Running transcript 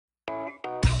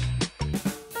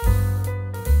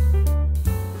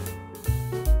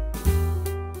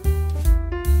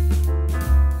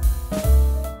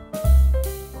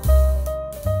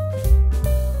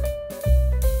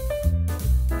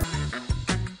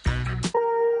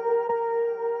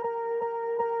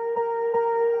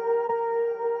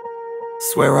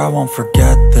Swear I won't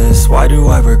forget this, why do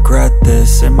I regret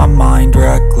this? In my mind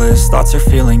reckless, thoughts are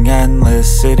feeling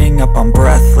endless. Sitting up I'm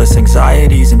breathless,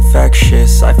 anxiety's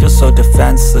infectious. I feel so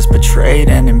defenseless, betrayed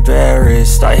and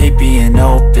embarrassed. I hate being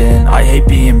open, I hate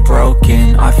being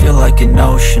broken. I feel like an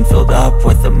ocean filled up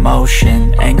with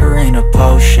emotion. Anger ain't a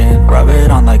potion, rub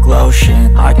it on like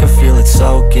lotion. I can feel it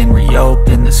soaking,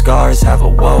 reopen, the scars have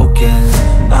awoken.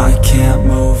 I can't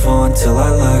move on till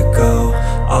I let go.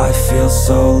 I feel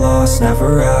so lost,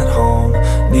 never at home.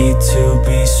 Need to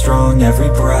be strong, every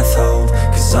breath hold.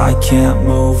 Cause I can't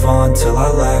move on till I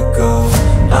let go.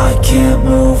 I can't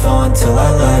move on till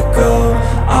I let go.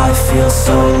 I feel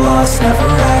so lost, never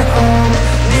at home.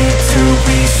 Need to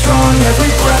be strong,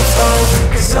 every breath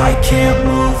hold. Cause I can't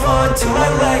move on till I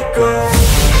let go.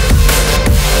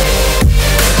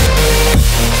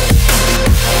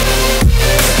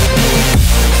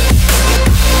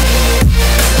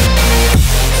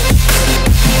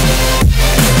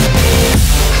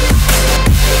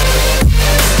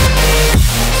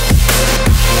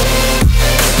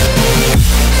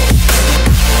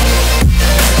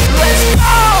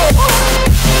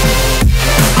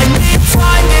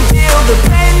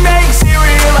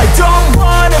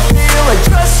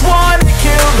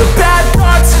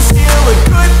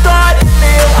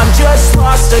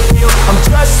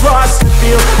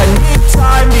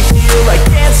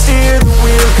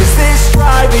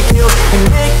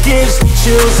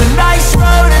 A nice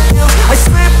road it feels. I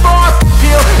slip off the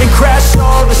peel and crash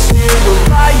all the steel.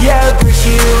 Will I ever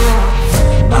heal?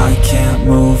 I can't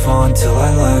move on till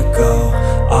I let go.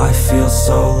 I feel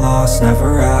so lost,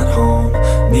 never at home.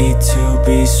 Need to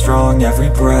be strong, every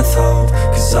breath hold.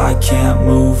 Cause I can't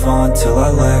move on till I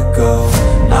let go.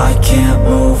 I can't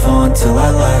move on till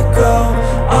I let go.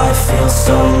 I feel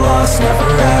so lost, never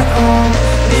at home.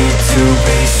 Need to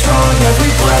be strong,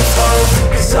 every breath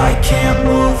hold. Cause I can't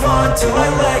move on till I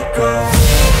let go.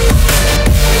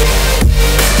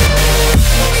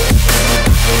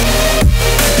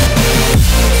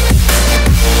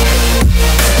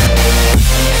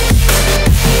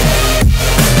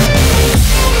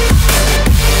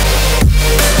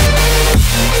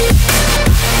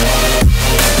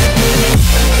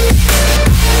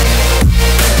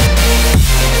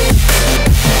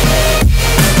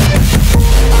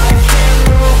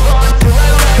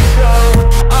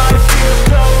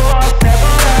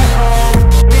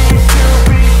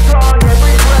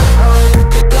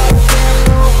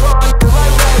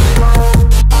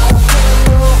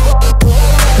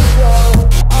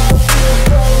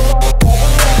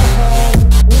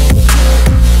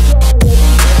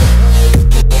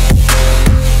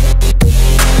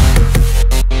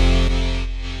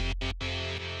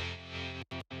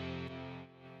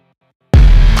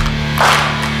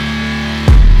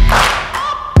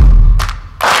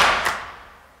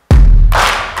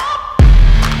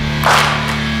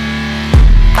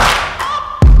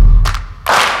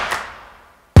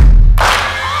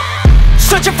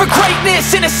 Searching for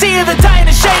greatness in a sea of the dying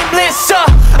and shameless.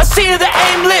 A sea of the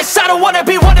aimless. I don't wanna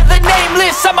be one of the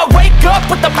nameless. I'ma wake up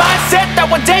with the mindset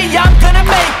that one day I'm gonna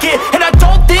make it. And I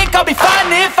don't think I'll be fine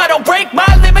if I don't break my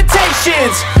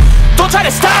limitations. Don't try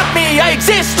to stop me, I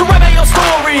exist to write my own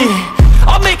story.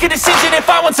 I'll make a decision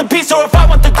if I want some peace or if I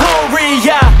want the glory.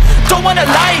 Yeah, don't want a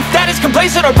life that is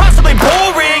complacent or possibly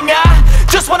boring. I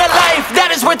just want a life that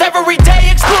is worth every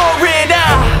day exploring.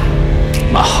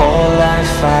 My whole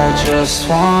life I just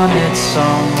wanted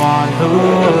someone who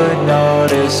would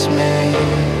notice me.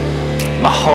 My whole